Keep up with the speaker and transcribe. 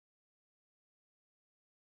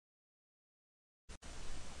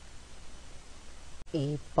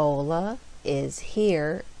Ebola is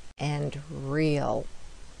here and real.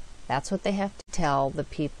 That's what they have to tell the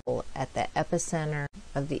people at the epicenter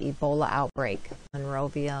of the Ebola outbreak,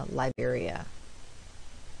 Monrovia, Liberia.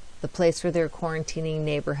 The place where they're quarantining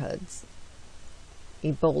neighborhoods.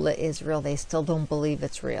 Ebola is real. They still don't believe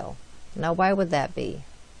it's real. Now, why would that be?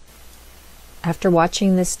 After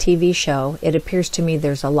watching this TV show, it appears to me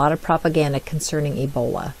there's a lot of propaganda concerning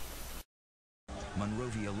Ebola.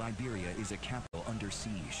 Monrovia, Liberia is a capital under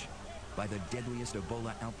siege by the deadliest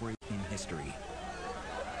Ebola outbreak in history.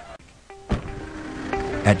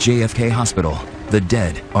 At JFK Hospital, the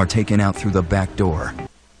dead are taken out through the back door.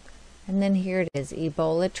 And then here it is,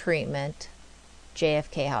 Ebola treatment,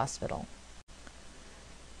 JFK Hospital.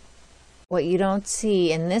 What you don't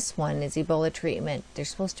see in this one is Ebola treatment. There's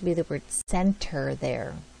supposed to be the word center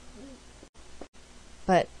there.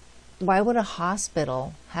 But why would a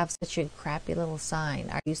hospital have such a crappy little sign?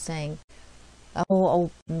 Are you saying,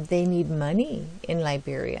 oh, they need money in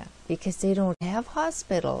Liberia because they don't have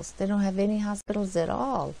hospitals? They don't have any hospitals at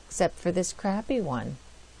all, except for this crappy one,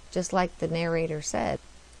 just like the narrator said.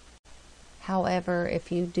 However, if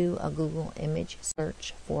you do a Google image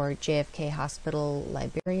search for JFK Hospital,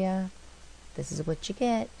 Liberia, this is what you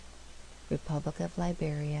get. Republic of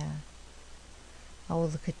Liberia. Oh,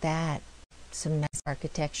 look at that. Some nice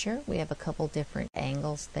architecture. We have a couple different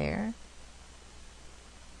angles there.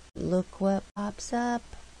 Look what pops up.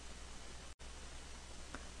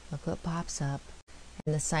 Look what pops up.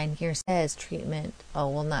 And the sign here says treatment, oh,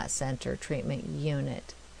 well, not center, treatment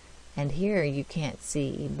unit. And here you can't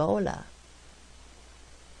see Ebola.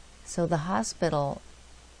 So the hospital,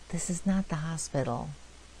 this is not the hospital.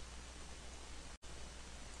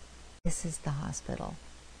 This is the hospital.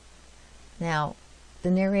 Now, the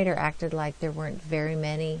narrator acted like there weren't very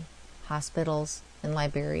many hospitals in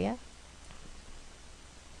Liberia.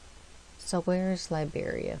 So where's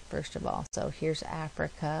Liberia, first of all? So here's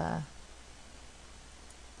Africa.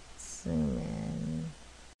 Zoom in.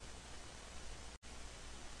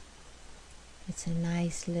 It's a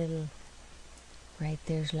nice little, right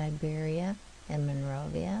there's Liberia and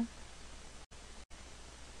Monrovia.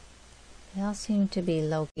 They all seem to be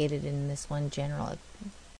located in this one general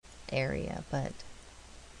area, but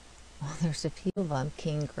well, there's a few of them.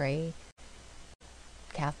 King Gray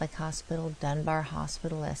Catholic Hospital, Dunbar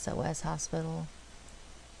Hospital, SOS Hospital.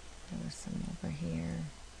 There was some over here.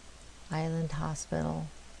 Island Hospital.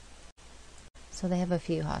 So they have a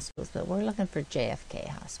few hospitals, but we're looking for JFK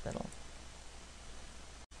Hospital.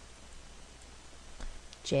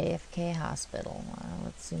 JFK Hospital.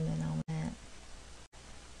 Let's zoom in on that.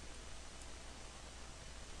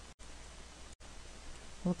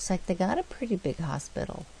 Looks like they got a pretty big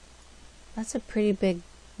hospital. That's a pretty big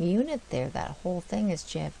unit there. That whole thing is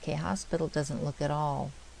JFK Hospital. Doesn't look at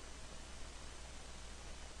all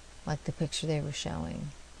like the picture they were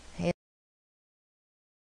showing.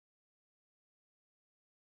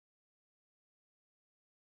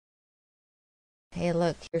 Hey,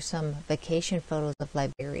 look, here's some vacation photos of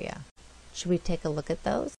Liberia. Should we take a look at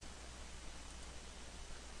those?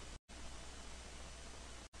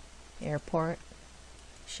 Airport,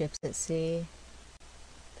 ships at sea.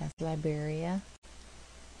 That's Liberia.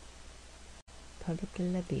 Republic of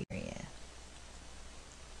Liberia.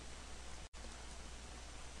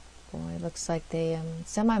 Boy, looks like they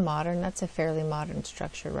semi-modern. That's a fairly modern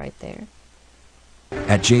structure right there.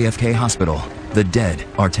 At JFK Hospital, the dead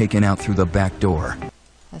are taken out through the back door.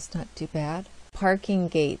 That's not too bad. Parking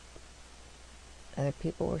gate. Other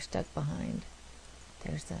people were stuck behind.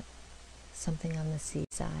 There's something on the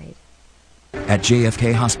seaside. At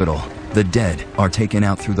JFK Hospital, the dead are taken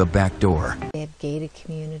out through the back door. They have gated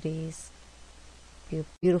communities,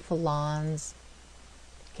 beautiful lawns,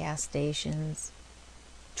 gas stations,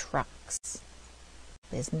 trucks,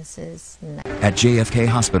 businesses. At JFK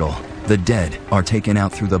Hospital, the dead are taken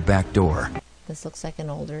out through the back door. This looks like an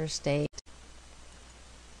older estate.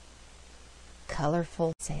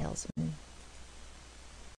 Colorful salesmen.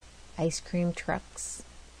 Ice cream trucks.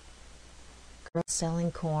 Girls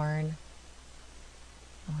selling corn.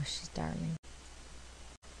 Oh, she's darling.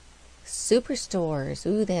 Superstores.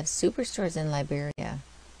 Ooh, they have superstores in Liberia.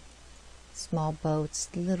 Small boats,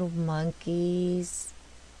 little monkeys,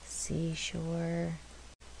 seashore,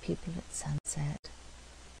 people at sunset.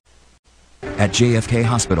 At JFK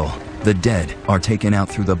Hospital, the dead are taken out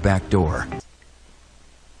through the back door.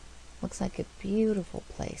 Looks like a beautiful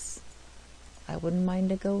place. I wouldn't mind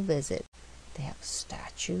to go visit. They have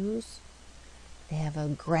statues. They have a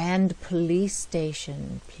grand police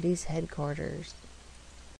station, police headquarters,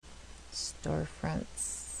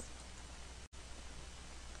 storefronts.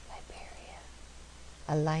 Liberia.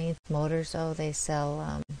 Alliance Motors, oh, they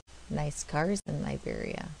sell nice cars in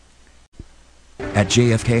Liberia. At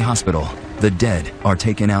JFK Hospital, the dead are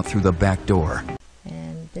taken out through the back door.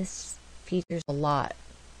 And this features a lot.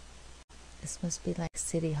 This must be like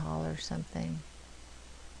City Hall or something.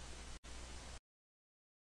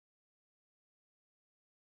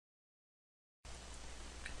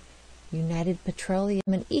 United Petroleum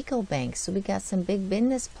and EcoBank. So we got some big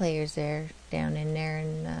business players there, down in there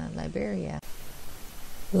in Liberia.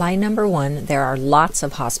 Lie number 1, there are lots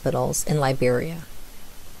of hospitals in Liberia.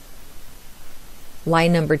 Lie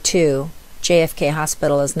number 2, JFK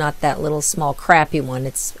Hospital is not that little small crappy one.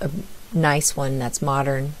 It's a nice one that's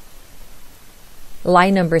modern. Lie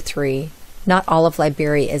number 3, not all of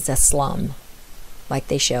Liberia is a slum like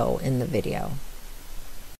they show in the video.